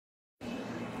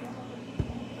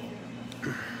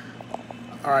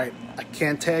All right, I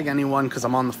can't tag anyone because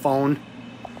I'm on the phone.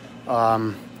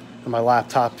 And my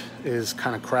laptop is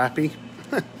kind of crappy.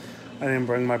 I didn't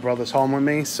bring my brothers home with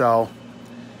me, so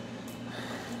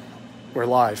we're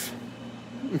live.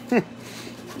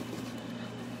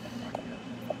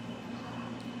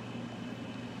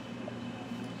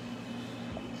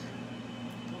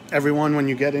 Everyone, when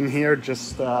you get in here,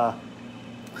 just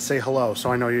say hello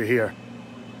so I know you're here.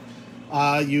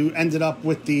 You ended up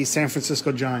with the San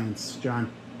Francisco Giants,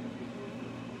 John.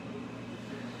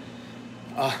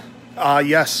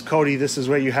 Yes, Cody, this is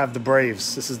where you have the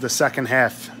Braves. This is the second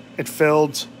half. It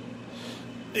filled.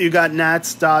 You got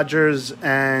Nats, Dodgers,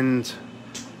 and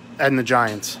the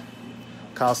Giants.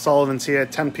 Kyle Sullivan's here.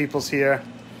 10 people's here.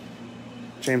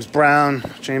 James Brown,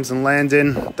 James and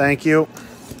Landon, thank you.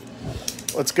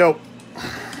 Let's go.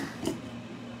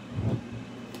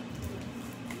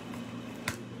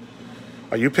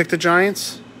 Oh, you picked the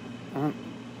Giants? I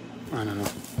don't know.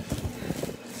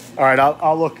 All right,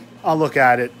 I'll look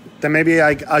at it. Then maybe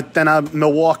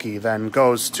Milwaukee then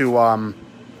goes to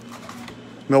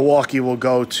Milwaukee will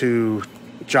go to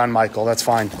John Michael. That's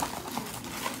fine.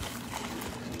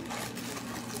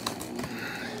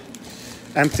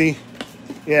 Empty.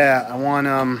 Yeah, I want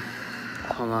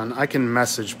hold on. I can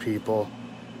message people.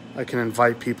 I can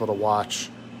invite people to watch.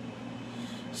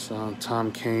 So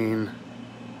Tom Kane.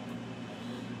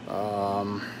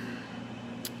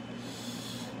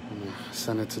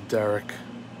 Send it to Derek.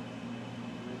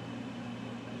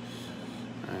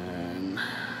 And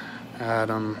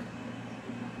Adam.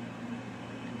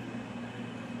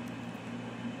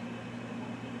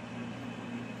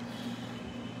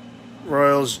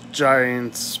 Royals,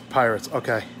 Giants, Pirates.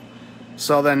 Okay.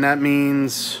 So then that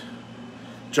means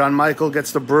John Michael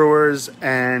gets the Brewers,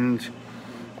 and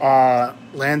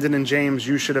Landon and James,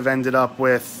 you should have ended up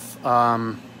with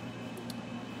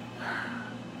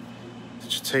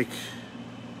did you take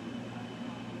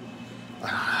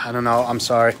I don't know, I'm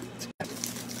sorry.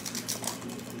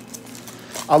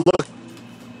 I'll look.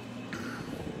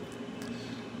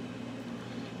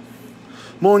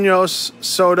 Munoz,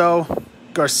 Soto,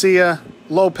 Garcia,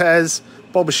 Lopez,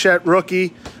 Bo Bichette,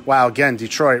 rookie. Wow, again,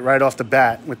 Detroit right off the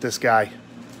bat with this guy.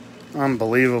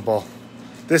 Unbelievable.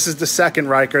 This is the second,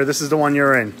 Riker. This is the one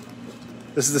you're in.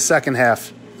 This is the second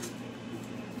half.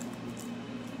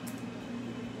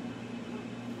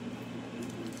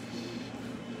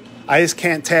 I just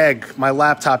can't tag. My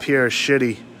laptop here is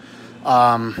shitty.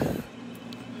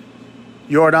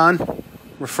 Jordan,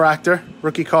 refractor,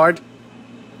 rookie card.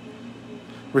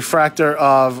 Refractor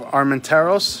of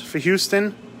Armenteros for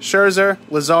Houston. Scherzer,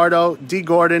 Luzardo, D.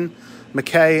 Gordon,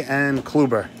 McKay, and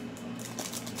Kluber.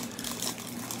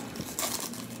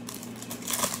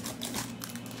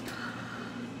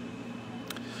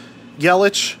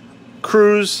 Yelich,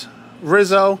 Cruz,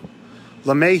 Rizzo,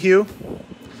 LeMahieu.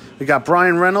 We got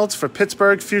Brian Reynolds for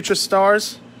Pittsburgh, Future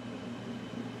Stars.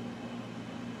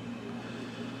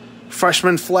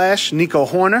 Freshman Flash, Nico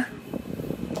Horner.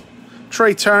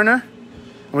 Trey Turner.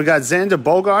 And we got Xander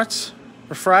Bogaerts,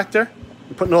 refractor.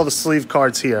 I'm putting all the sleeve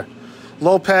cards here.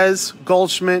 Lopez,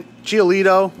 Goldschmidt,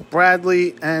 Giolito,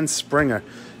 Bradley, and Springer.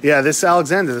 Yeah, this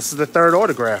Alexander, this is the third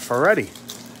autograph already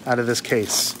out of this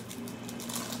case.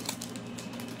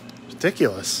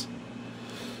 Ridiculous.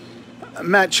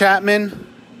 Matt Chapman,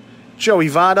 Joey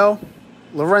Votto,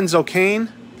 Lorenzo Cain,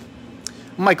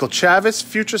 Michael Chavis,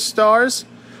 Future Stars.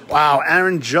 Wow,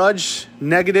 Aaron Judge,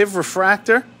 negative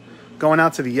refractor, going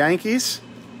out to the Yankees.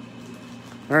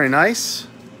 Very nice.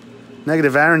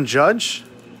 Negative Aaron Judge.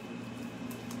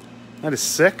 That is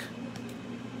sick.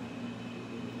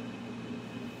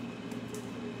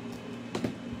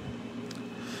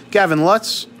 Gavin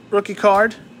Lutz, rookie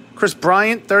card. Chris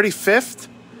Bryant, 35th.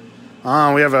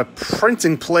 We have a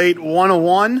printing plate,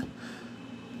 101.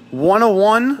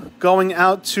 101 going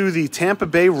out to the Tampa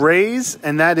Bay Rays,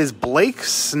 and that is Blake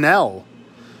Snell.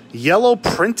 Yellow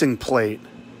printing plate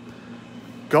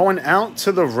going out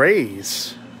to the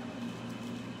Rays.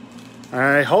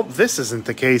 I hope this isn't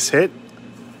the case hit.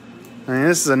 I mean,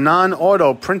 this is a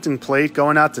non-auto printing plate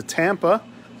going out to Tampa,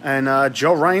 and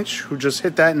Joe Reinsch, who just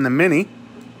hit that in the mini.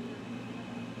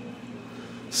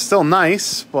 Still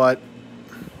nice, but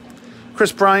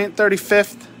Chris Bryant,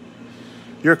 35th.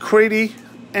 Urquidy,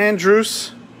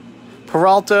 Andrus,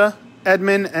 Peralta,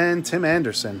 Edman, and Tim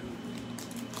Anderson.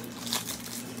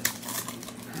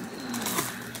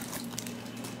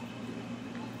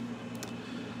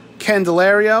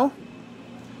 Candelario,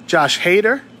 Josh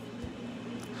Hader,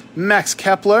 Max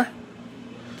Kepler,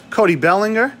 Cody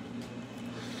Bellinger,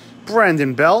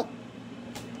 Brandon Belt,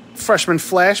 Freshman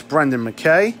Flash, Brendan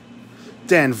McKay,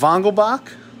 Dan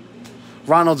Vongelbach,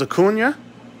 Ronald Acuna,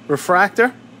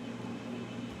 refractor.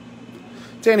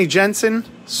 Danny Jensen,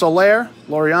 Soler,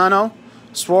 Laureano,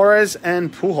 Suarez,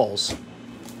 and Pujols.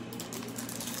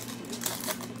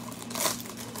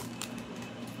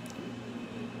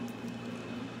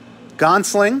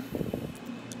 Gonsling,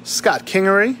 Scott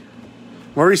Kingery,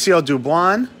 Mauricio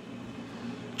Dubois,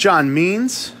 John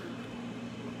Means,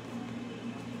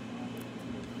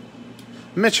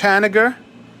 Mitch Haniger,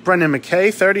 Brendan McKay,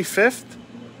 35th,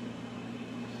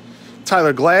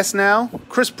 Tyler Glasnow,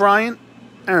 Chris Bryant,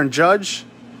 Aaron Judge,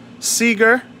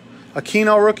 Seager,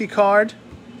 Aquino rookie card,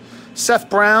 Seth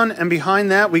Brown, and behind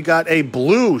that we got a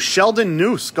blue Sheldon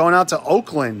Neuse going out to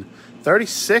Oakland,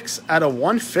 36 out of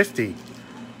 150.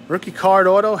 Rookie card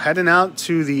auto heading out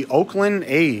to the Oakland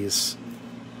A's.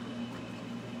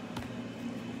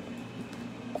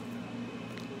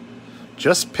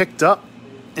 Just picked up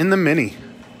in the mini.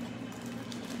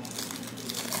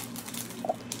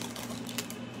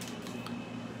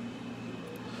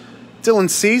 Dylan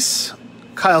Cease,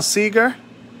 Kyle Seager,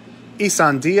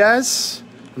 Isan Diaz,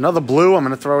 another blue. I'm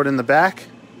going to throw it in the back.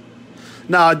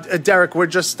 No, Derek, we're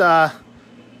just a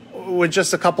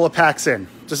couple of packs in.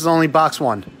 This is only box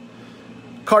one.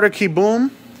 Carter Kieboom,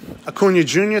 Acuna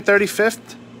Jr.,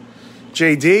 35th,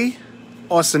 JD,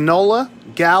 Austin Nola,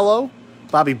 Gallo,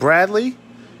 Bobby Bradley,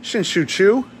 Shin-Soo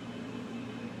Choo,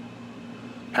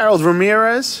 Harold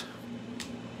Ramirez,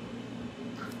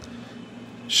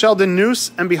 Sheldon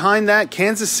Neuse, and behind that,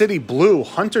 Kansas City Blue,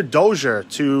 Hunter Dozier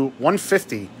to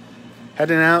 150.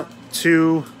 Heading out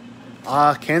to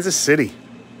Kansas City.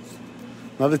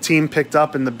 Another team picked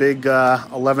up in the big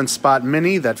 11-spot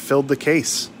mini that filled the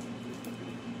case.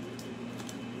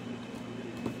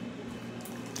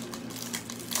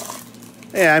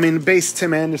 Yeah, I mean, base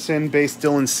Tim Anderson, base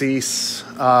Dylan Cease,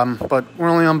 but we're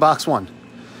only on box one.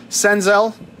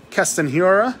 Senzel, Keston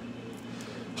Hiura,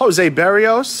 Jose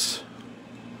Berrios,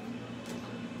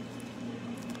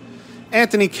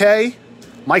 Anthony Kay,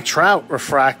 Mike Trout,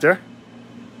 refractor,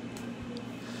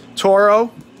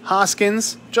 Toro,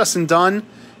 Hoskins, Justin Dunn,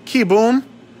 Kieboom,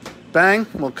 bang,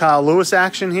 little Kyle Lewis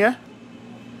action here,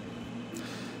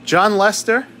 John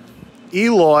Lester,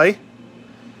 Eloy,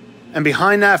 and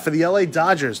behind that for the LA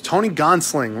Dodgers, Tony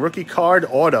Gonsling, rookie card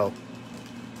auto.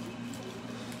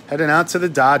 Heading out to the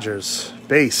Dodgers,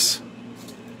 base.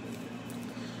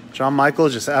 John Michael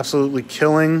just absolutely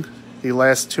killing the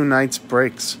last two nights'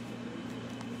 breaks.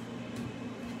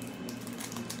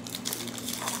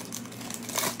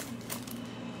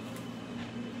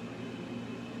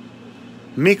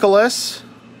 Mikolas,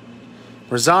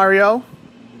 Rosario,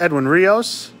 Edwin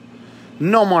Rios,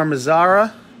 Nomar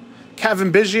Mazara,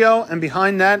 Kevin Biggio, and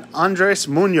behind that, Andres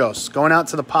Munoz going out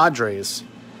to the Padres.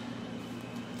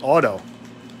 Auto.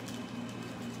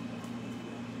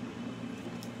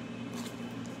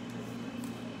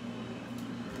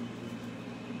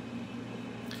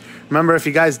 Remember, if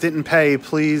you guys didn't pay,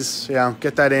 please,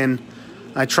 get that in.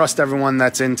 I trust everyone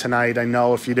that's in tonight. I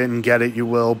know if you didn't get it, you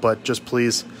will, but just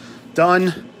please.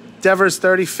 Done. Devers,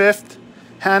 35th.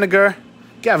 Haniger.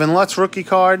 Gavin Lutz, rookie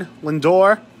card.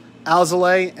 Lindor.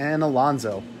 Alzolay, and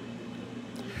Alonso.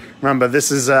 Remember,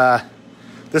 this is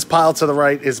this pile to the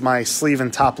right is my sleeve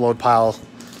and top load pile.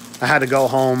 I had to go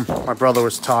home. My brother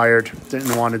was tired.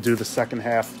 Didn't want to do the second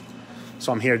half.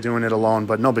 So I'm here doing it alone,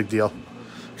 but no big deal.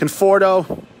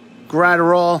 Conforto,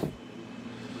 Gratterall,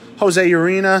 Jose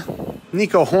Urena,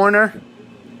 Nico Horner,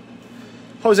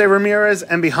 Jose Ramirez,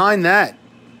 and behind that,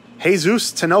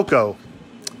 Jesus Tinoco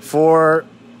for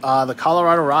the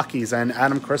Colorado Rockies and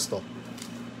Adam Crystal.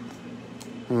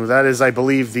 Ooh, that is, I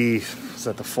believe, the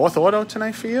fourth auto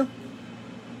tonight for you?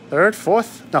 Third?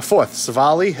 Fourth? No, fourth.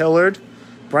 Savali, Hillard,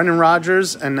 Brendan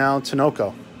Rodgers, and now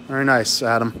Tinoco. Very nice,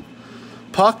 Adam.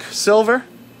 Puck, silver.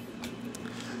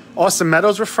 Austin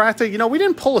Meadows, refractor. You know, we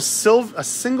didn't pull a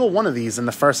single one of these in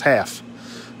the first half.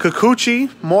 Kikuchi,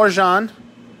 Morjan,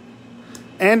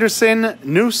 Anderson,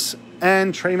 Neuse,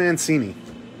 and Trey Mancini.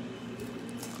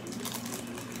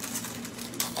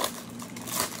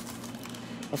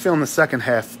 I feel in the second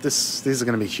half, these are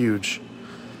going to be huge.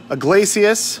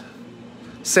 Iglesias,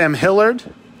 Sam Hillard,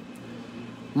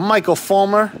 Michael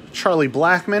Fulmer, Charlie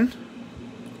Blackmon,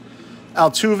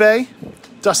 Altuve,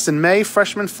 Dustin May,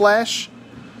 freshman flash,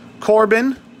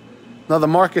 Corbin, another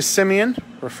Marcus Semien,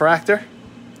 refractor,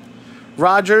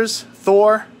 Rogers,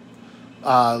 Thor,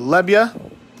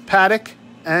 Lebia, Paddock,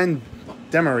 and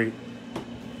Demery.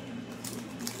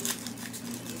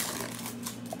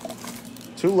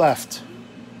 Two left.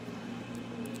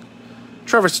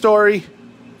 Trevor Story,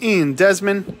 Ian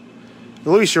Desmond,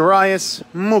 Luis Urias,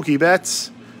 Mookie Betts,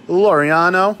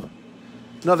 Laureano,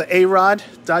 another A-Rod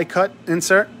die cut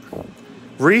insert,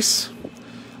 Reese,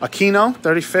 Aquino,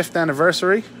 35th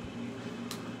anniversary.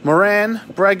 Moran,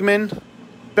 Bregman,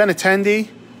 Benintendi,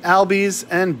 Albies,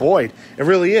 and Boyd. It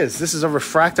really is. This is a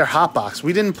refractor hot box.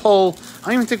 We didn't pull, I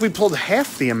don't even think we pulled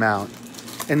half the amount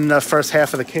in the first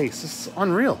half of the case. This is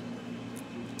unreal.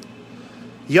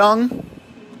 Young,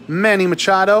 Manny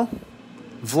Machado,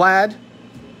 Vlad,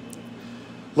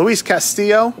 Luis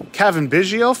Castillo, Kevin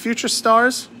Biggio, Future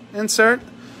Stars insert.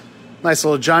 Nice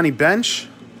little Johnny Bench.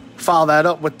 Follow that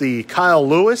up with the Kyle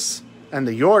Lewis and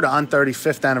the Jordan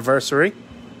 35th anniversary.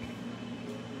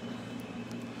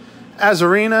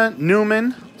 Azarina,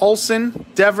 Newman, Olsen,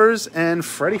 Devers, and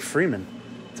Freddie Freeman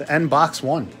to end box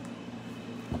 1.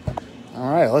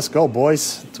 All right, let's go,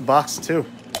 boys, to box 2.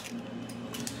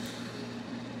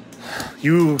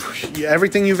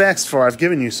 Everything you've asked for, I've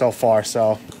given you so far,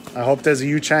 so I hope there's a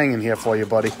Yu Chang in here for you,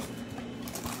 buddy.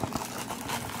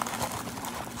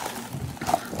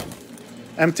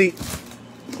 Empty.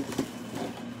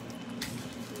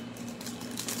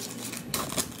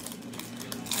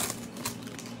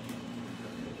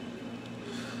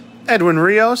 Edwin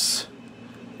Rios,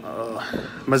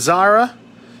 Mazzara,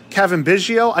 Kevin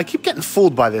Biggio. I keep getting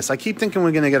fooled by this. I keep thinking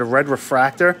we're going to get a red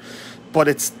refractor, but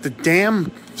it's the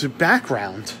damn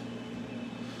background.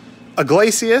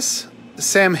 Iglesias,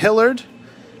 Sam Hillard,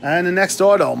 and the next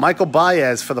auto, Michael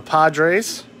Baez for the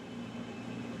Padres.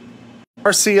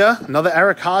 Garcia, another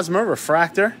Eric Hosmer,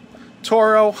 refractor.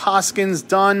 Toro, Hoskins,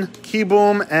 Dunn,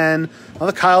 Keyboom, and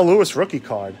another Kyle Lewis rookie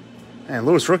card. And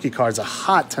Lewis rookie cards are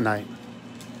hot tonight.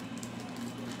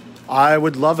 I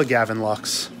would love a Gavin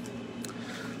Lux.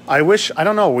 I wish, I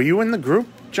don't know, were you in the group,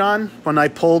 John, when I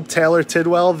pulled Taylor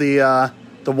Tidwell, the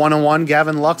 101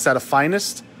 Gavin Lux out of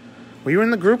Finest? Were you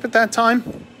in the group at that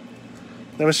time?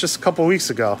 That was just a couple weeks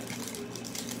ago.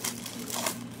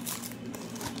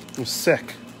 It was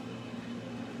sick.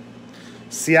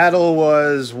 Seattle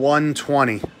was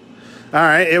 120. All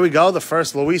right, here we go. The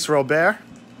first Luis Robert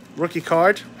rookie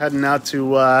card. Heading out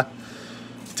to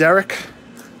Derek.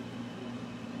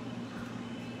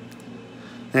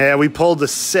 Yeah, we pulled the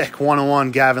sick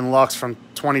 101 Gavin Lux from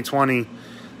 2020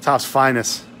 Topps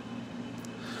Finest.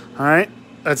 All right,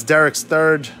 that's Derek's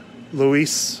third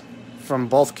Luis from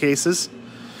both cases.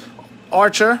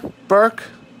 Archer, Burke,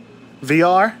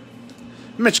 VR,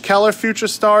 Mitch Keller, Future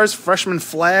Stars, Freshman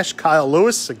Flash, Kyle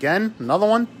Lewis, again, another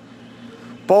one.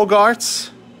 Bogarts,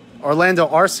 Orlando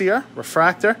Arcia,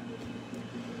 refractor.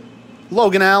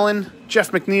 Logan Allen,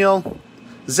 Jeff McNeil,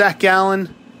 Zach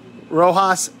Gallen,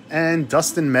 Rojas, and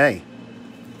Dustin May.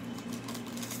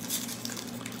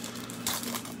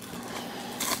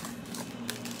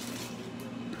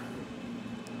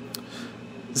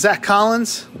 Zach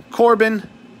Collins, Corbin,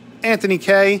 Anthony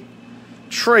Kay,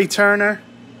 Trey Turner,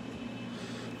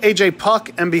 AJ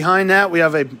Puck, and behind that we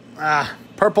have a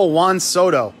purple Juan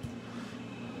Soto,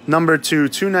 number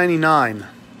 299.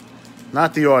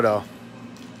 Not the auto.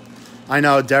 I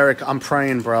know, Derek, I'm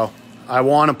praying, bro. I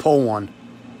want to pull one.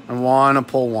 I want to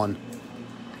pull one.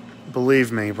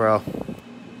 Believe me, bro.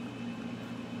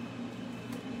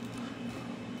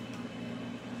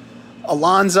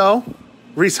 Alonzo,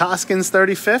 Rhys Hoskins,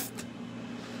 35th.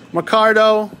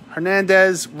 Mercado,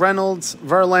 Hernandez, Reynolds,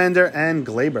 Verlander, and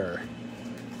Glaber.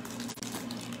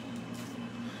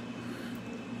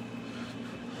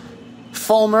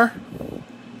 Fulmer,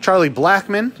 Charlie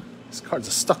Blackmon. These cards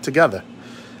are stuck together.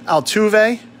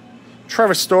 Altuve,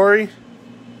 Trevor Story,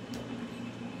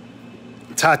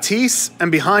 Tatis,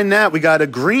 and behind that we got a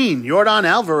green Yordan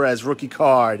Alvarez rookie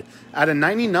card out of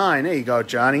 99. There you go,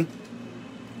 Johnny.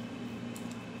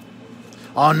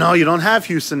 Oh, no, you don't have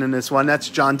Houston in this one. That's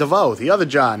John DeVoe, the other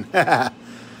John.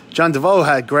 John DeVoe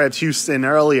had grabbed Houston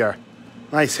earlier.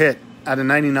 Nice hit out of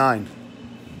 99.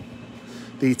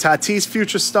 The Tatis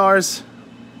Future Stars.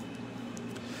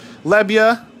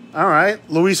 Lebia, all right.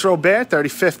 Luis Robert,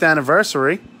 35th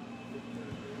anniversary.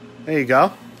 There you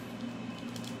go.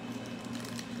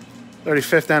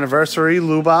 35th anniversary,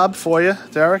 Lubob for you,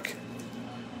 Derek.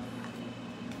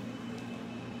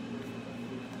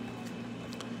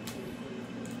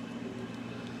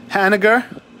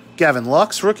 Haniger, Gavin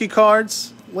Lux, rookie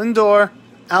cards, Lindor,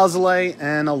 Alzolay,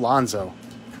 and Alonso.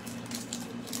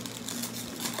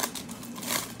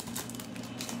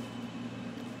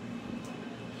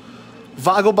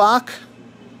 Vogelbach,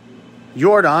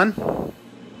 Jordan,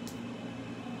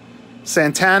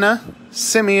 Santana,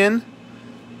 Simeon,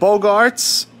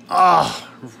 Bogarts,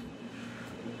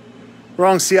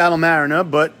 wrong Seattle Mariner,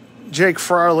 but Jake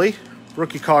Farley,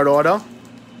 rookie card auto.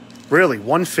 Really,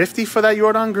 150 for that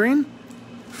Jordan green?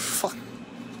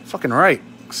 Fucking right.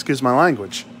 Excuse my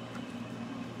language.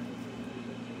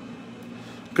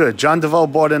 Good. John DeVoe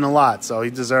bought in a lot, so he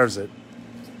deserves it.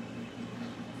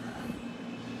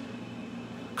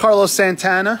 Carlos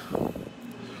Santana.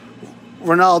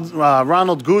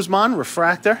 Ronald Guzman,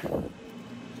 refractor.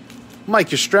 Mike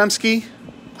Yastrzemski,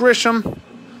 Grisham,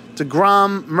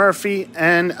 DeGrom, Murphy,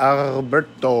 and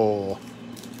Alberto.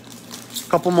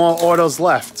 Couple more autos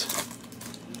left.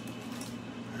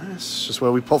 That's just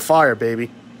where we pull fire,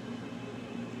 baby.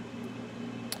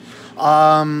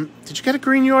 Did you get a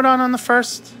green Yordan on the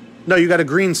first? No, you got a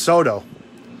green Soto.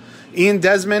 Ian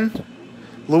Desmond,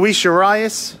 Luis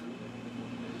Urias,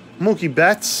 Mookie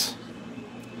Betts,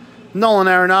 Nolan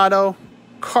Arenado,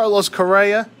 Carlos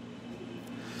Correa.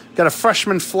 Got a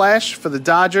freshman flash for the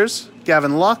Dodgers,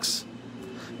 Gavin Lux.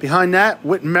 Behind that,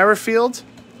 Whit Merrifield,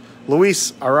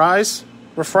 Luis Arraez,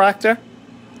 refractor.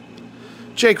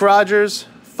 Jake Rogers,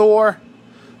 Thor,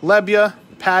 Lebia,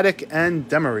 Paddock, and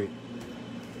Demery.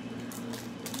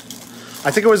 I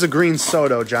think it was a green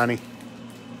Soto, Johnny.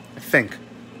 I think.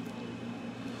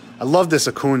 I love this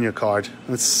Acuna card.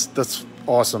 That's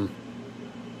awesome.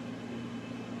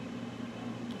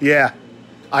 Yeah.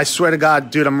 I swear to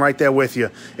God, dude, I'm right there with you.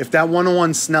 If that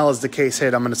 101 Snell is the case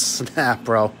hit, I'm going to snap,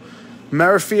 bro.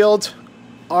 Merrifield,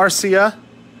 Arcia,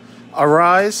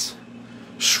 Arraez,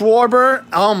 Schwarber.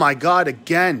 Oh, my God,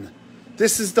 again.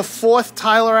 This is the fourth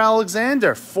Tyler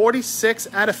Alexander. 46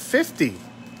 out of 50.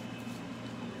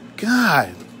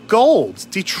 God, gold.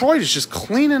 Detroit is just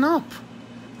cleaning up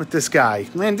with this guy.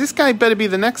 Man, this guy better be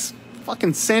the next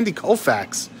fucking Sandy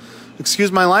Koufax.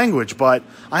 Excuse my language, but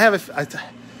I have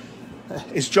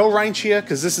is Joe Reinsch here?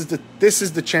 Because this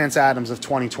is the Chance Adams of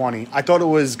 2020. I thought it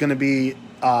was going to be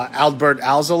Albert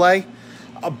Alzolay,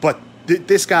 but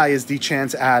this guy is the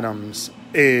Chance Adams.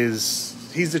 He's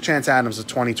the Chance Adams of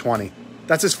 2020.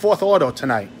 That's his fourth auto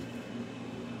tonight.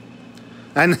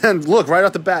 And then, look, right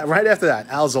off the bat, right after that,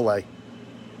 Alzolay.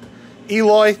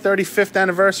 Eloy, 35th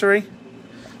anniversary.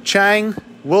 Chang,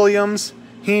 Williams,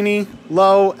 Heaney,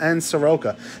 Lowe, and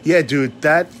Soroka. Yeah, dude,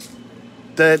 that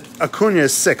Acuna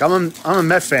is sick. I'm a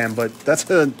Met fan, but that's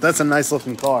a nice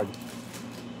looking card.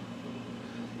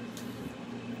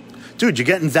 Dude, you're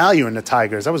getting value in the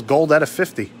Tigers. That was gold out of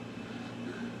 50.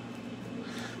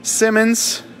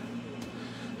 Simmons,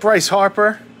 Bryce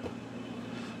Harper,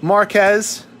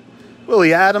 Marquez,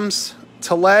 Willie Adams,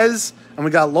 Tellez, and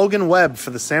we got Logan Webb for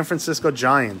the San Francisco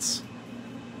Giants.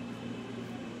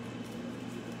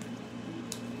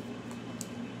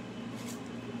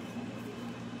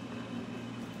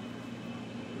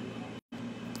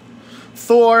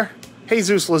 Thor,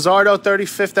 Jesus Luzardo,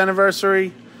 35th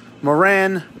anniversary,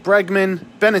 Moran, Bregman,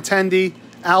 Benintendi,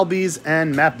 Albies,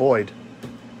 and Matt Boyd.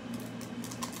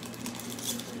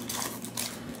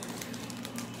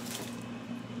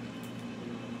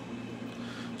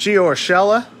 Gio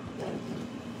Urshela,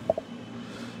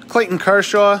 Clayton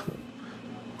Kershaw,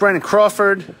 Brandon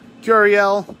Crawford,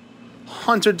 Gurriel,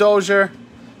 Hunter Dozier,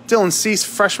 Dylan Cease,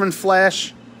 freshman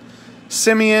flash,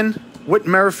 Simeon, Whit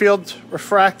Merrifield,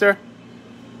 refractor,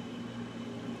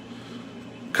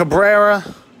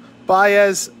 Cabrera,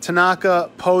 Baez, Tanaka,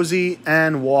 Posey,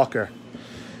 and Walker.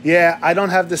 Yeah, I don't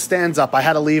have the stands up. I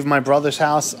had to leave my brother's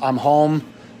house. I'm home.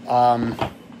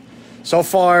 So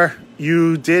far,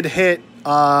 you did hit...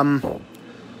 you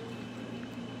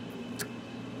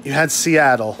had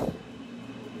Seattle.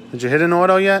 Did you hit an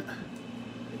auto yet?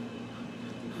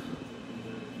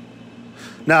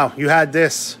 No, you had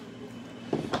this.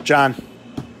 John,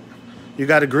 you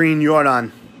got a green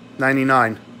Yordan,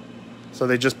 99. So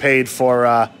they just paid for,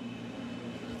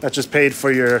 that just paid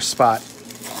for your spot.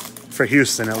 For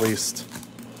Houston, at least.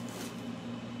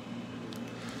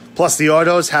 Plus, the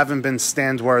autos haven't been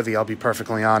stand-worthy, I'll be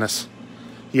perfectly honest.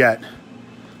 Yet.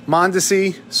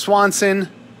 Mondesi, Swanson,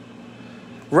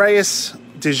 Reyes,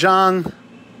 DeJong,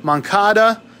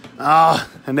 Moncada.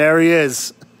 And there he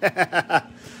is.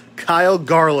 Kyle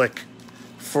Garlick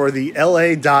for the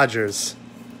LA Dodgers.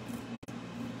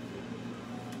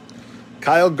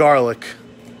 Kyle Garlick.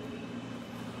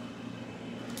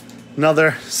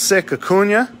 Another sick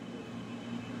Acuna.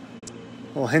 A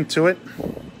little hint to it.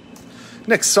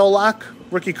 Nick Solak,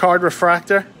 rookie card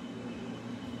refractor.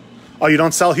 Oh, you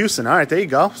don't sell Houston. All right, there you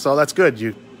go. So that's good.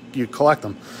 You collect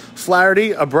them.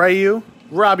 Flaherty, Abreu,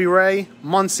 Robbie Ray,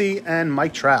 Muncy, and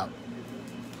Mike Trout.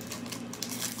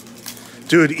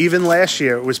 Dude, even last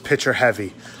year it was pitcher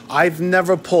heavy. I've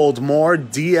never pulled more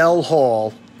DL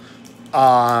Hall.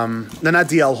 No, not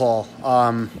DL Hall.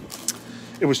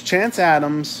 It was Chance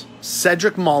Adams,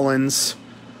 Cedric Mullins,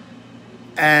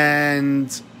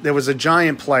 and there was a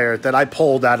giant player that I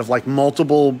pulled out of like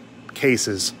multiple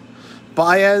cases.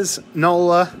 Baez,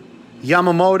 Nola,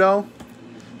 Yamamoto,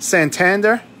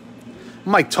 Santander,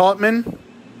 Mike Tautman,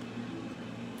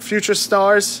 Future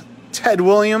Stars, Ted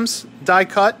Williams, die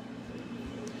cut,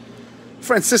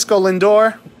 Francisco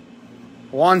Lindor,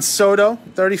 Juan Soto,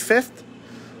 35th.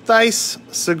 Thaiss,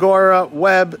 Segura,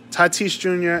 Webb, Tatis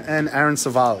Jr., and Aaron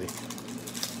Savali.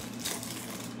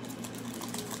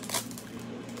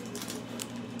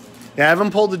 Yeah, I haven't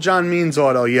pulled the John Means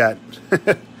auto yet.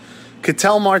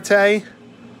 Ketel Marte,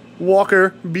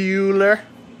 Walker Buehler,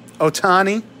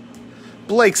 Ohtani,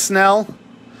 Blake Snell,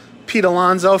 Pete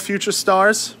Alonso, Future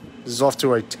Stars. This is off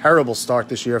to a terrible start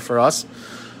this year for us.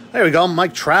 There we go,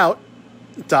 Mike Trout,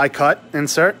 die cut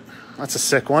insert. That's a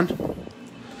sick one.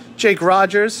 Jake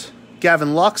Rogers,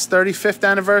 Gavin Lux, 35th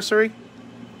anniversary.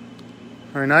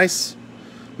 Very nice.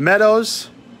 Meadows,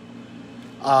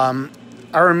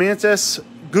 Aramintis,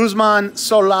 Guzman,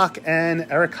 Solak, and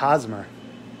Eric Hosmer.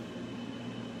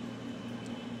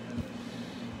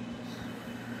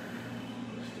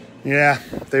 Yeah,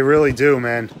 they really do,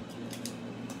 man.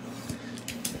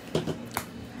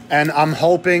 And I'm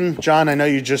hoping, John, I know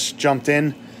you just jumped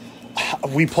in.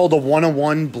 We pulled a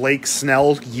 101 Blake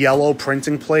Snell yellow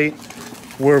printing plate.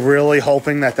 We're really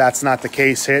hoping that that's not the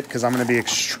case hit because I'm going to be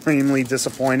extremely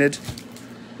disappointed.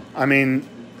 I mean,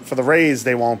 for the Rays,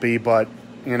 they won't be, but,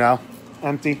 you know,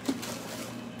 empty.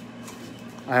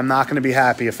 I am not going to be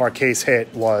happy if our case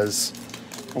hit was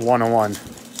a 101.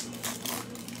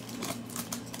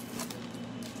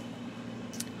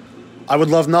 I would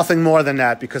love nothing more than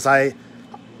that because I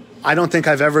don't think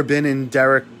I've ever been in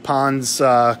Derek Pond's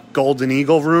Golden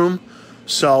Eagle room.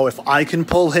 So if I can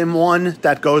pull him one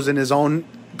that goes in his own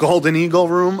Golden Eagle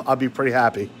room, I'll be pretty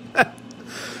happy.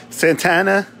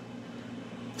 Santana,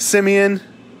 Simeon,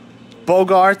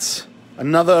 Bogarts,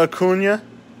 another Acuna,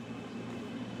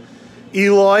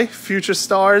 Eloy, Future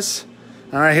Stars.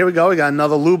 All right, here we go. We got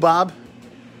another Lou Bob,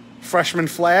 Freshman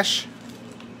Flash.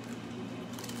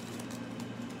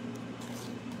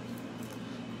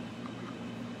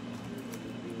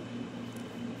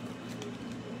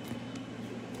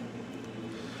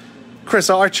 Chris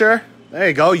Archer. There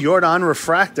you go. Jordan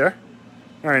Refractor.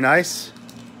 Very nice.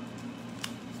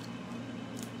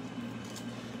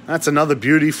 That's another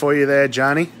beauty for you there,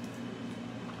 Johnny.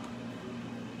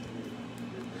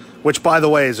 Which, by the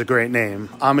way, is a great name.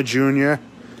 I'm a junior,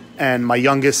 and my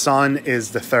youngest son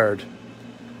is the third.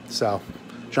 So,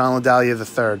 John LaDalia the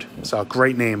third. So,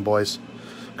 great name, boys.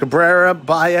 Cabrera,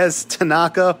 Baez,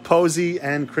 Tanaka, Posey,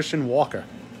 and Christian Walker.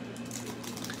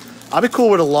 I'll be cool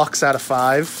with a Lux out of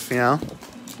 5, you know.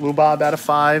 Lou Bob out of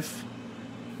 5.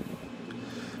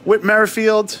 Whit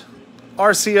Merrifield,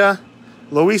 Arcia,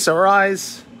 Luis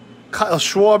Ariz, Kyle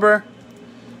Schwarber.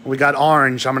 We got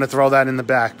orange. I'm going to throw that in the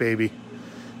back, baby.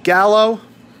 Gallo,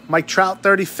 Mike Trout,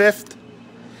 35th.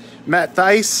 Matt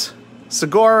Thaiss,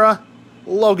 Segura,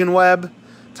 Logan Webb,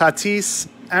 Tatis,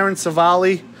 Aaron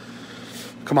Savali.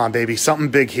 Come on, baby. Something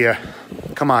big here.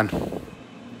 Come on.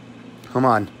 Come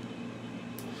on.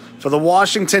 For the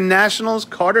Washington Nationals,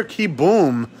 Carter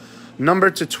Kieboom,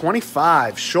 number to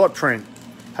 25, short print.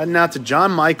 Heading out to John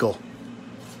Michael.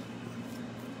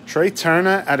 Trey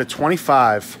Turner at a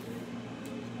 25.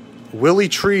 Willie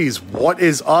Trees, what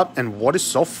is up and what is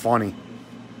so funny?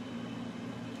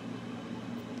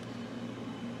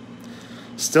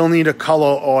 Still need a color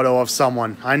auto of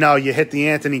someone. I know you hit the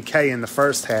Anthony K in the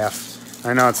first half.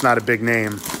 I know it's not a big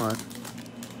name, but...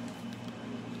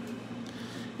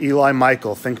 Eli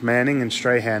Michael, think Manning and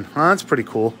Strahan. Huh, that's pretty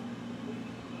cool.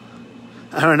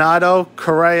 Arenado,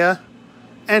 Correa,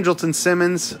 Andrelton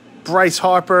Simmons, Bryce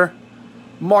Harper,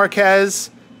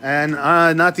 Marquez, and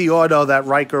not the auto that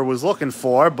Riker was looking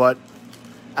for, but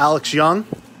Alex Young.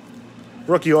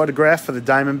 Rookie autograph for the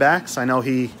Diamondbacks. I know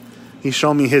he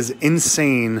showed me his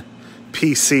insane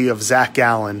PC of Zach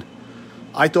Gallen.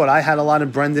 I thought I had a lot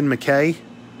of Brendan McKay,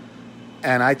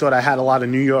 and I thought I had a lot of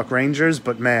New York Rangers,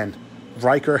 but man...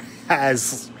 Riker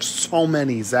has so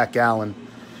many Zach Gallen.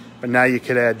 But now you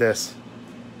could add this.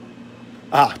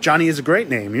 Johnny is a great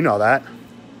name. You know that.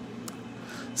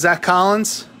 Zach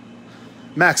Collins.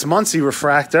 Max Muncy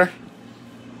Refractor.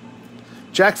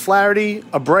 Jack Flaherty,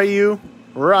 Abreu,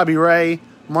 Robbie Ray,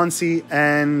 Muncy,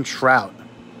 and Trout.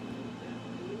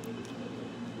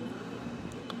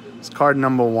 It's card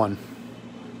number 1.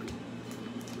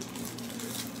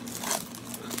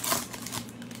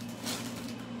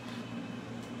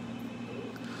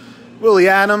 Willie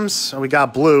Adams, we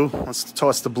got blue. Let's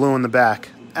toss the blue in the back.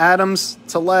 Adams,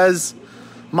 Tellez,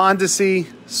 Mondesi,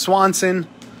 Swanson,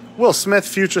 Will Smith,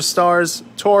 Future Stars,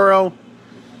 Toro,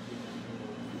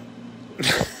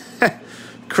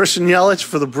 Christian Yelich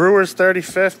for the Brewers,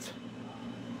 35th.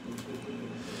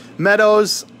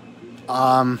 Meadows,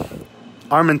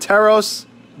 Armenteros,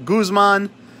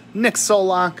 Guzman, Nick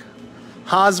Solak,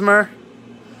 Hosmer.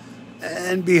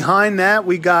 And behind that,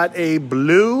 we got a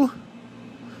blue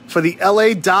For the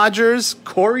LA Dodgers,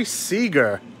 Corey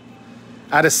Seager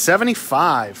out of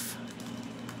 75.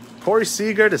 Corey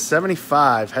Seager to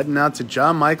 75. Heading out to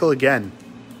John Michael again.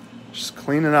 Just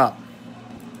cleaning up.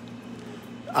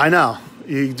 I know.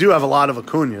 You do have a lot of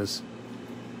Acuñas.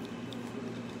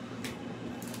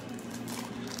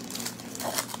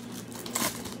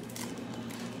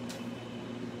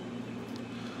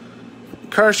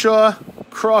 Kershaw,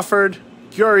 Crawford,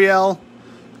 Gurriel,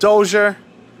 Dozier,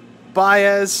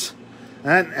 Baez,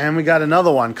 and we got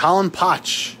another one. Colin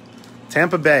Potch,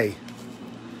 Tampa Bay.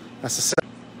 That's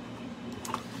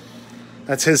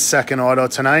his second auto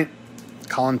tonight.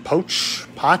 Colin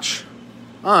Potch.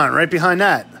 And right behind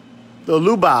that, the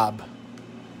Lubob.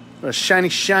 A shiny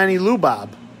Lubob.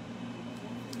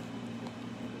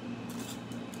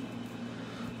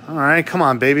 All right, come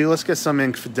on, baby. Let's get some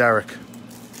ink for Derek.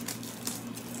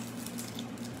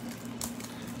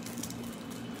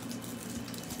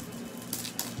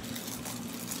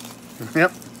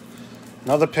 Yep.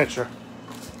 Another picture.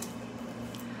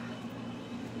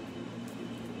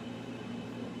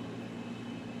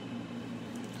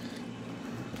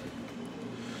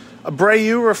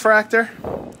 Abreu refractor.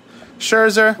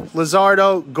 Scherzer,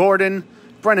 Luzardo, Gordon,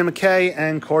 Brendan McKay,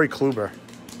 and Corey Kluber.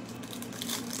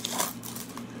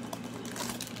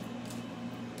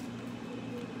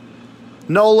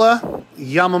 Nola,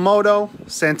 Yamamoto,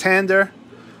 Santander,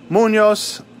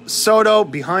 Munoz, Soto.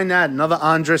 Behind that, another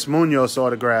Andres Munoz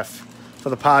autograph for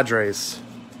the Padres.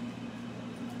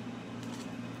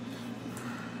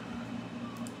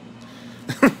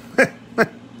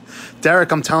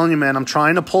 Derek, I'm telling you, man, I'm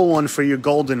trying to pull one for your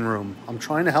golden room. I'm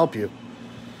trying to help you.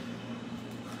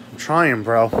 I'm trying,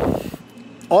 bro.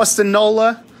 Austin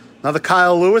Nola, another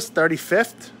Kyle Lewis,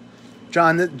 35th.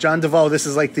 John DeVoe, this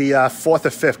is like the 4th or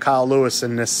 5th Kyle Lewis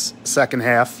in this second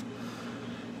half.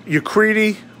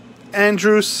 Ucridi,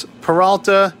 Andrews,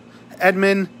 Peralta,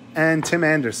 Edman, and Tim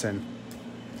Anderson.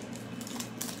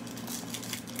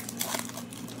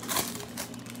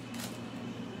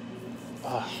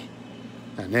 Oh,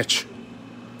 an itch.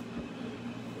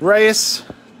 Reyes,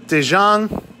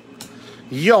 DeJong,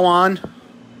 Yoan,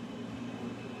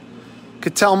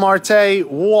 Ketel Marte,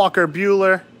 Walker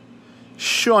Buehler,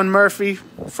 Sean Murphy,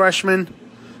 freshman,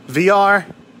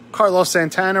 VR, Carlos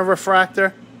Santana,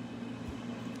 refractor,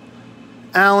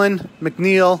 Allen,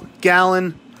 McNeil,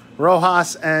 Gallen,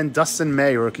 Rojas, and Dustin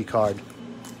May, rookie card.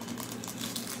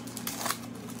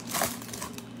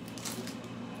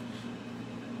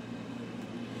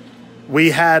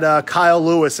 We had Kyle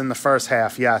Lewis in the first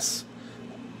half, yes.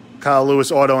 Kyle Lewis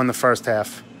auto in the first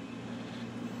half.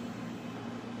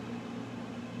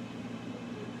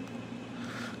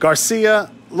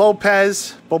 Garcia,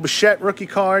 Lopez, Bo Bichette rookie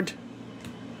card.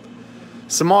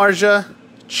 Samardzija,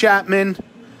 Chapman,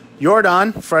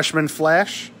 Jordan, freshman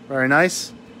flash. Very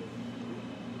nice.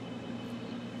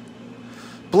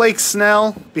 Blake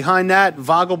Snell, behind that,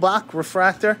 Vogelbach,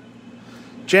 refractor.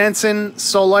 Jansen,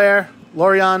 Soler,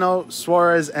 Laureano,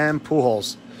 Suarez, and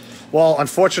Pujols. Well,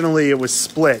 unfortunately, it was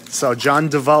split. So John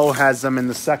DeVoe has them in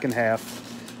the second half,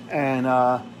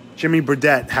 and Jimmy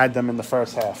Burdett had them in the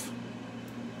first half.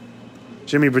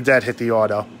 Jimmy Burdett hit the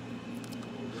auto.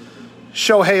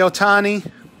 Shohei Ohtani,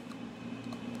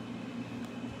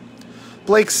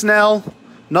 Blake Snell,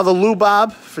 another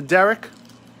Lubob for Derek.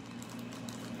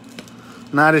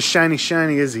 Not as shiny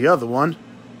as the other one.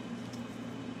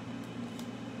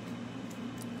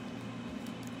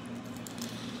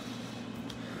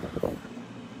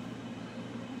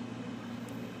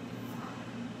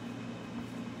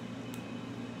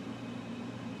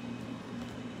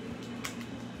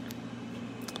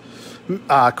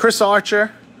 Chris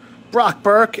Archer, Brock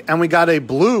Burke, and we got a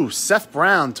blue Seth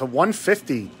Brown to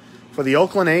 150 for the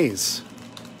Oakland A's.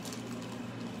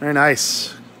 Very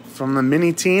nice. From the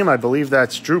mini team, I believe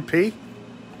that's Drew P.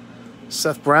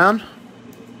 Seth Brown.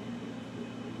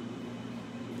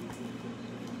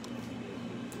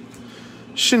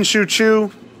 Shin-Soo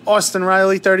Choo, Austin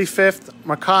Riley, 35th.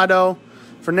 Mercado,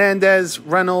 Fernandez,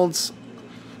 Reynolds,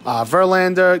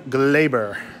 Verlander,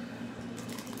 Glaber.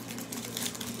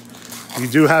 You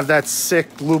do have that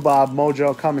sick Lubob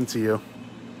mojo coming to you.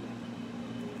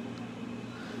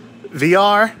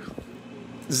 VR,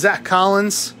 Zach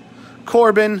Collins,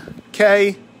 Corbin,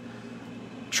 K,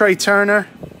 Trey Turner.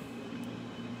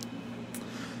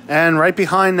 And right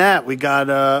behind that, we got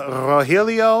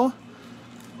Rogelio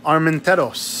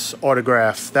Armenteros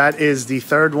autograph. That is the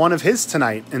third one of his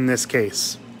tonight in this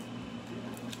case.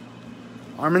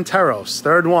 Armenteros,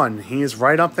 third one. He is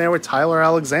right up there with Tyler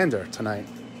Alexander tonight.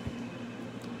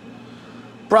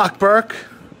 Brock Burke,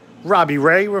 Robbie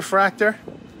Ray, refractor.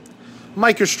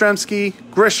 Mike Yastrzemski,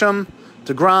 Grisham,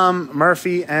 DeGrom,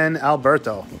 Murphy, and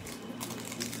Alberto.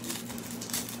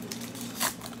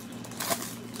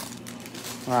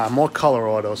 More color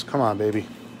autos. Come on, baby.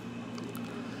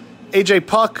 AJ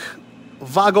Puck,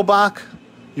 Vogelbach,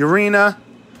 Urena,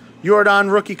 Jordan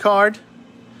rookie card.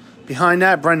 Behind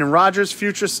that, Brendan Rodgers,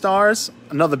 Future Stars.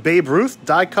 Another Babe Ruth,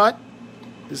 die cut.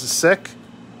 This is sick.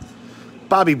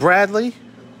 Bobby Bradley,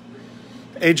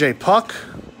 AJ Puck,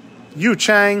 Yu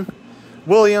Chang,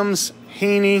 Williams,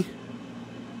 Heaney,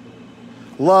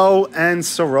 Lowe, and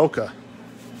Soroka.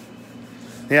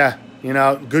 Yeah, you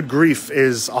know, good grief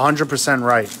is 100%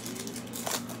 right.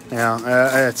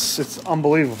 Yeah, it's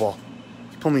unbelievable.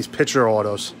 Pulling these pitcher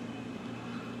autos.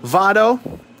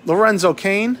 Votto, Lorenzo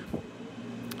Cain,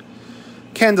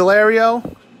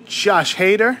 Candelario, Josh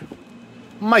Hader,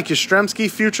 Mike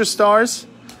Yastrzemski, Future Stars.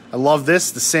 I love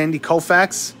this, the Sandy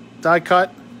Koufax die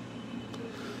cut.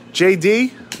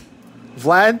 JD,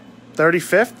 Vlad,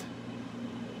 35th.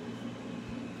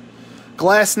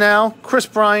 Glass now, Chris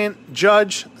Bryant,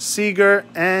 Judge, Seager,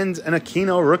 and an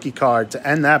Aquino rookie card to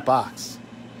end that box.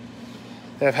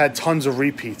 They've had tons of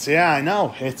repeats. Yeah, I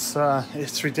know. It's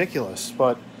ridiculous.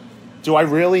 But do I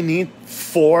really need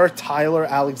 4 Tyler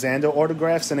Alexander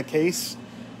autographs in a case?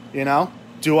 You know?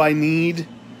 Do I need...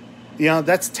 You know,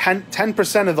 that's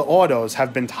 10% of the autos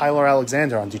have been Tyler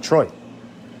Alexander on Detroit.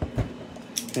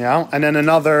 You know? And then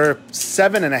another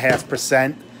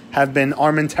 7.5% have been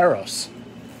Armenteros.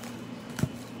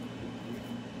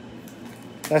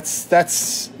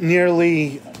 That's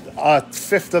nearly a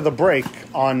fifth of the break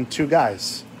on 2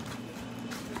 guys.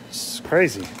 It's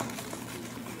crazy.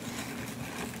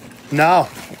 No.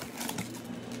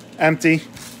 Empty.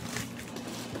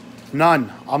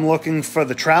 None. I'm looking for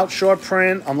the Trout short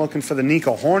print. I'm looking for the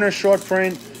Nico Hoerner short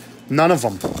print. None of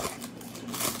them.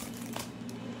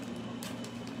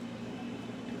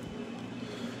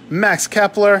 Max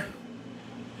Kepler.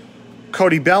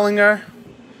 Cody Bellinger.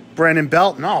 Brandon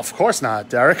Belt. No, of course not,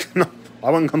 Derek. No, I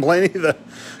wouldn't complain either.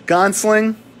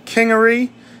 Gonsling. Kingery.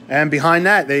 And behind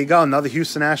that, there you go. Another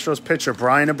Houston Astros pitcher,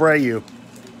 Brian Abreu.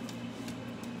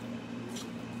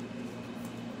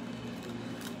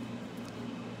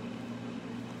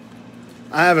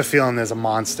 I have a feeling there's a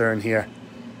monster in here.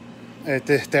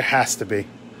 There has to be.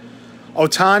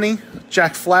 Otani,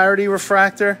 Jack Flaherty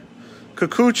refractor,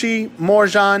 Kikuchi,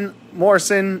 Morjan,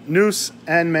 Morrison, Noose,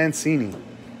 and Mancini.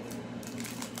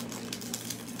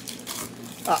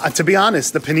 To be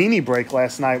honest, the Panini break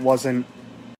last night wasn't...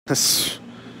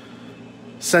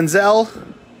 Senzel,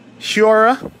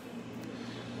 Hura,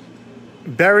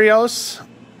 Berrios,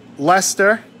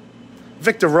 Lester,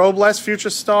 Victor Robles, Future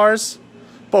Stars,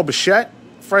 Bo Bichette,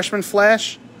 Freshman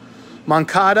Flash,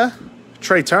 Moncada,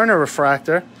 Trey Turner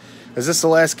refractor. Is this the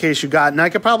last case you got? And I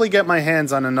could probably get my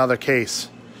hands on another case.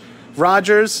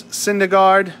 Rogers,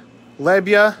 Syndergaard,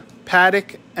 Lebia,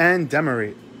 Paddock, and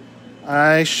Demerit.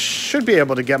 I should be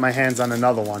able to get my hands on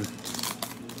another one.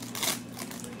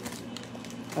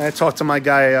 I talked to my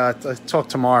guy, I talk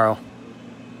tomorrow.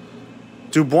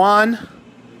 Dubois,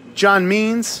 John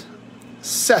Means,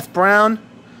 Seth Brown,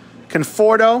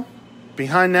 Conforto.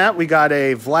 Behind that, we got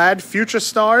a Vlad Future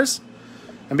Stars.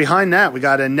 And behind that, we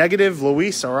got a negative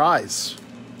Luis Arraez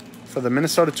for the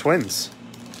Minnesota Twins.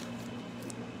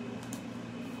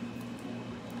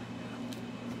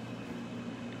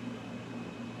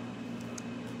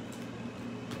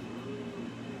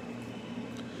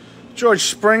 George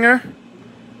Springer,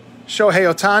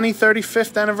 Shohei Ohtani,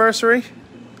 35th anniversary.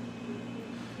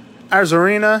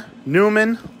 Arzarena,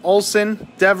 Newman, Olsen,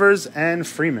 Devers, and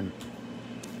Freeman.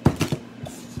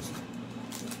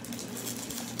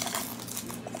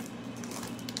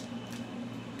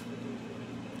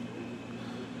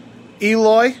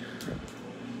 Eloy,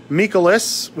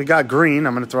 Mikolas, we got green.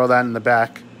 I'm going to throw that in the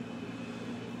back.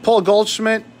 Paul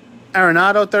Goldschmidt,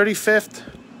 Arenado, 35th.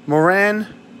 Moran,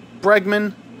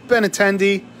 Bregman,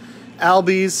 Benintendi,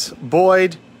 Albies,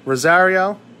 Boyd,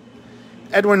 Rosario,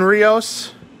 Edwin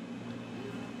Rios.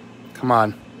 Come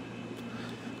on.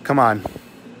 Come on.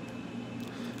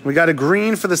 We got a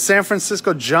green for the San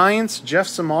Francisco Giants, Jeff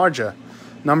Samardzija,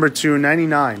 number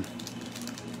 299.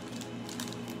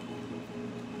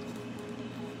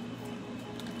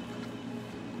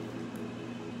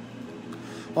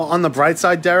 Well, on the bright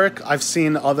side, Derek, I've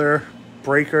seen other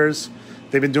breakers.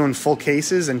 They've been doing full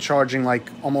cases and charging like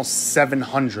almost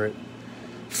 $700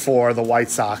 for the White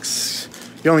Sox.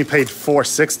 You only paid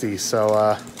 $460,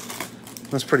 so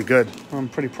that's pretty good. I'm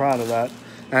pretty proud of that.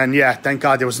 And yeah, thank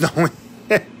God there was no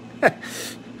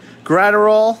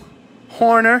Gratterall,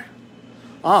 Horner.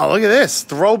 Oh, look at this.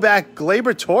 Throwback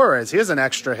Gleyber Torres. Here's an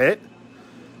extra hit.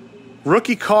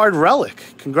 Rookie card relic.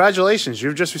 Congratulations.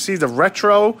 You've just received a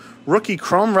retro rookie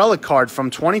chrome relic card from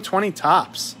 2020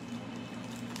 Topps.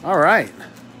 All right.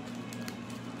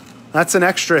 That's an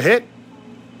extra hit.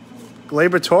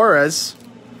 Gleyber Torres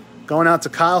going out to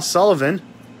Kyle Sullivan.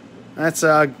 That's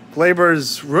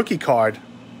Gleyber's rookie card.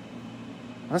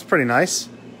 That's pretty nice.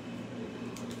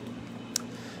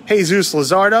 Jesus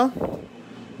Luzardo.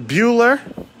 Bueller.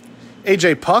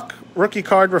 AJ Puck. Rookie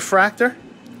card refractor.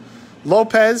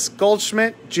 Lopez,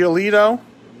 Goldschmidt, Giolito,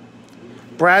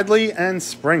 Bradley, and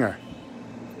Springer.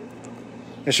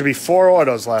 There should be 4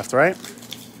 autos left, right?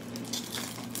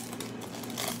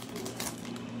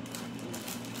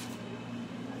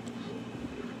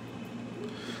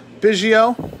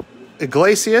 Biggio,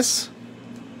 Iglesias,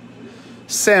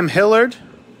 Sam Hillard,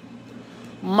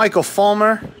 Michael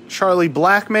Fulmer, Charlie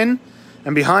Blackmon,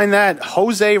 and behind that,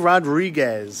 Jose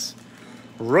Rodriguez,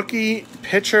 rookie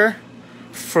pitcher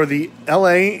for the LA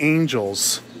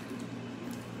Angels.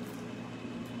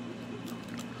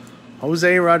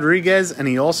 Jose Rodriguez, and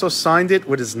he also signed it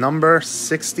with his number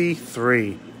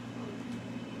 63.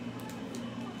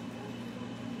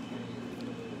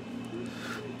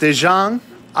 DeJong,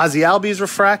 Ozzie Albies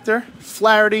refractor,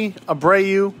 Flaherty,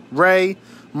 Abreu, Ray,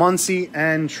 Muncy,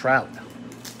 and Trout.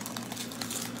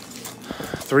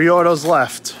 3 autos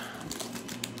left.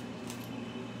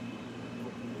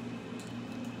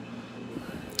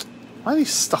 Why are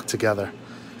these stuck together?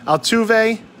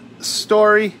 Altuve,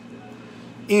 Story,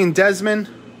 Ian Desmond,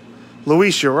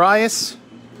 Luis Urias,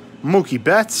 Mookie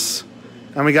Betts,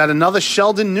 and we got another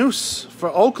Sheldon Noose for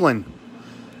Oakland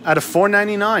out of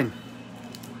 $4.99.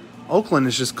 Oakland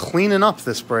is just cleaning up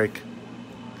this break.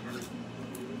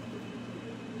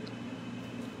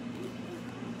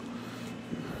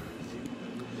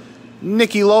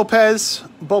 Nicky Lopez,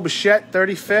 Bo Bichette,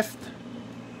 35th.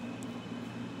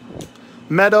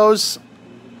 Meadows,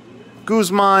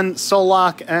 Guzman,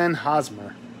 Solak, and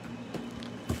Hosmer.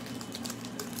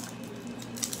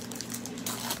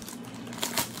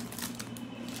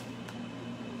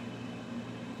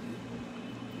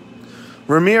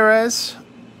 Ramirez,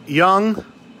 Young.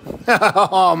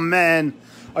 Oh, man.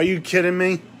 Are you kidding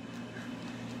me?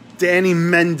 Danny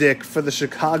Mendick for the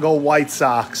Chicago White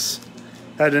Sox.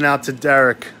 Heading out to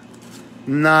Derek.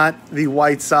 Not the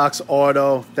White Sox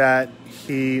auto that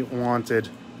he wanted.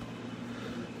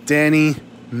 Danny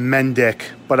Mendick.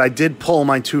 But I did pull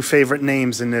my 2 favorite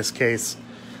names in this case.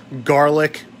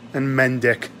 Garlic and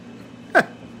Mendick.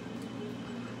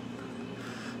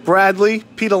 Bradley,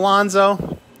 Pete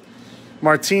Alonso,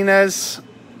 Martinez,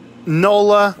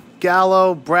 Nola,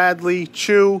 Gallo, Bradley,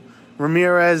 Chu,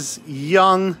 Ramirez,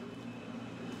 Young,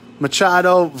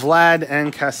 Machado, Vlad,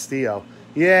 and Castillo.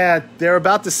 Yeah, they're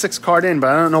about the 6 card in, but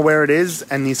I don't know where it is,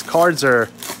 and these cards are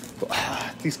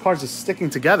sticking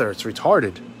together. It's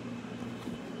retarded.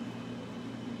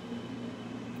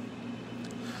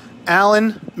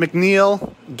 Allen,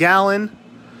 McNeil, Gallen,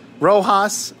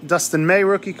 Rojas, Dustin May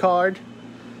rookie card,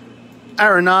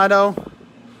 Arenado,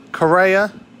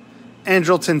 Correa,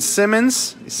 Andrelton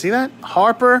Simmons. You see that?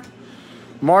 Harper,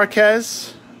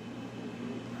 Marquez,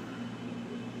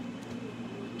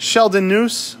 Sheldon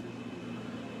Noose,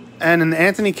 and an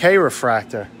Anthony K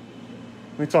refractor.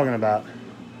 What are you talking about?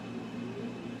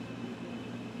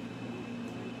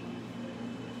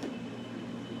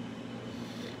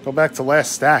 Go back to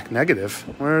last stack. Negative.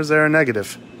 Where is there a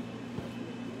negative?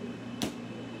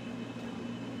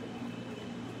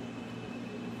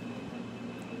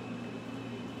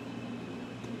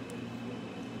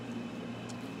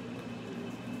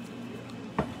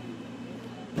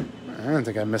 I don't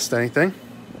think I missed anything.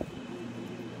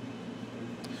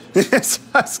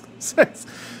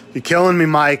 You're killing me,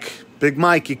 Mike. Big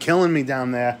Mike, you're killing me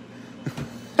down there.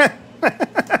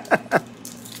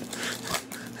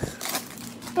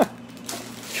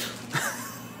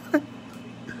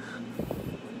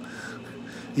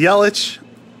 Yelich,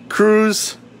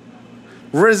 Cruz,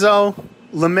 Rizzo,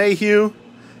 LeMahieu,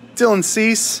 Dylan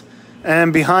Cease,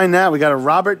 and behind that we got a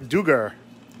Robert Duger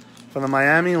for the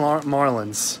Miami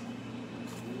Marlins.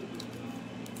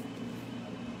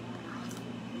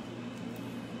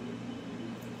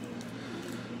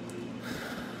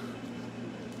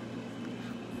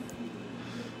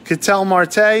 Ketel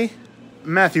Marte,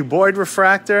 Matthew Boyd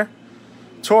refractor,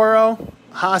 Toro,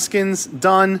 Hoskins,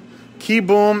 Dunn,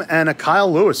 Keyboom, and a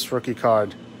Kyle Lewis rookie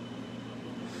card.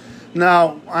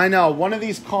 Now, I know one of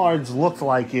these cards looked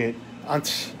like it,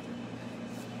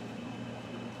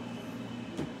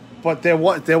 but there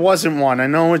wasn't one. I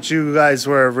know what you guys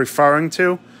were referring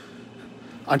to.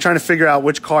 I'm trying to figure out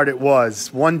which card it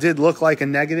was. One did look like a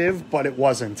negative, but it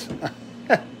wasn't.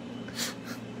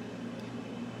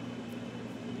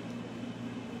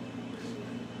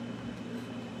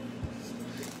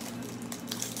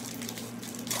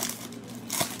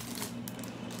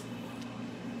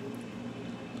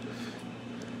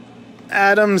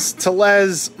 Adams,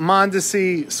 Tellez,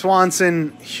 Mondesi,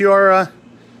 Swanson, Hura,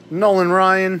 Nolan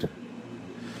Ryan,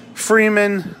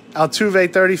 Freeman, Altuve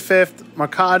 35th,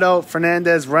 Mercado,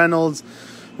 Fernandez, Reynolds,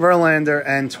 Verlander,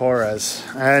 and Torres.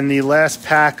 And the last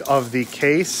pack of the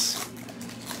case,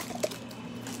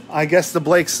 I guess the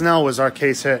Blake Snell was our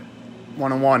case hit,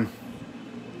 1-1.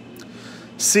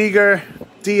 Seager,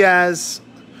 Diaz,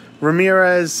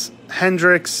 Ramirez,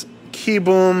 Hendricks,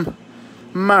 Kieboom,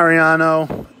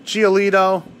 Mariano,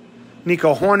 Giolito,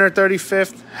 Nico Horner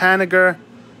 35th, Haniger,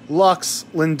 Lux,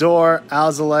 Lindor,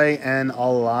 Alzolay, and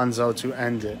Alonso to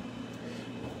end it.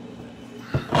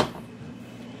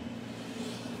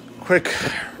 Quick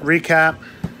recap.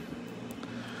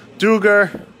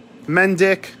 Duger,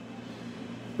 Mendick,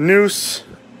 Noose,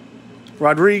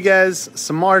 Rodriguez,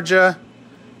 Samardzija,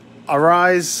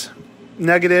 Arise,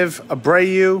 negative,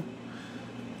 Abreu,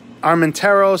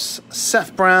 Armenteros,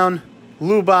 Seth Brown,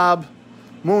 Lubob,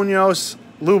 Munoz,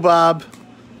 Lubob,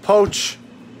 Poach,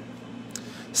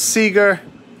 Seager,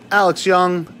 Alex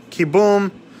Young,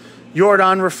 Kieboom,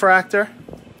 Jordan Refractor,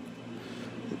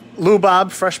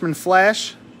 Lubob, Freshman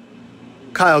Flash,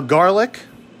 Kyle Garlick,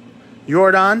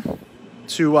 Jordan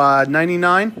to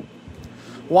 99,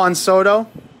 Juan Soto,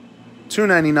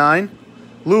 299,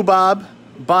 Lubob,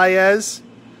 Baez,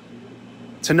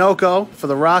 Tinoco for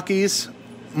the Rockies,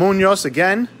 Munoz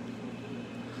again,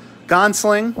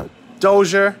 Gonsling,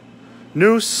 Dozier,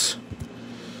 Noose,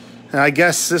 and I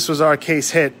guess this was our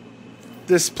case hit.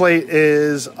 This plate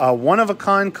is a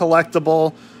one-of-a-kind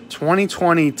collectible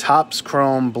 2020 Topps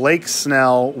Chrome Blake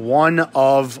Snell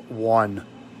 1/1.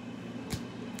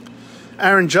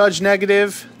 Aaron Judge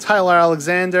negative, Tyler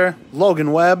Alexander,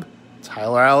 Logan Webb,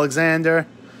 Tyler Alexander,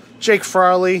 Jake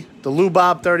Farley, the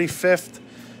Lubob 35th,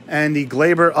 and the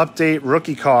Glaber Update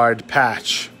rookie card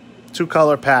patch,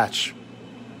 2-color patch.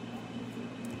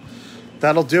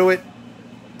 That'll do it.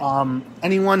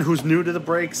 Anyone who's new to the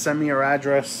break, send me your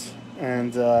address,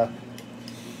 and I'm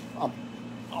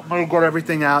going to get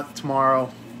everything out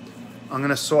tomorrow. I'm going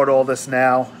to sort all this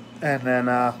now, and then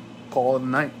call it a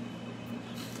night.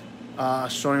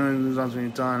 Showing the when you're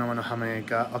done. I wonder how many I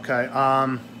got. Okay.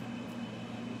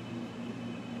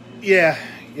 Yeah,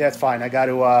 it's fine. I got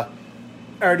to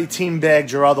already team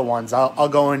bagged your other ones. I'll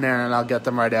go in there and I'll get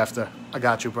them right after. I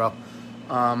got you, bro.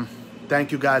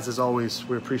 Thank you guys as always.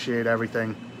 We appreciate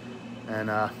everything, and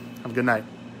have a good night.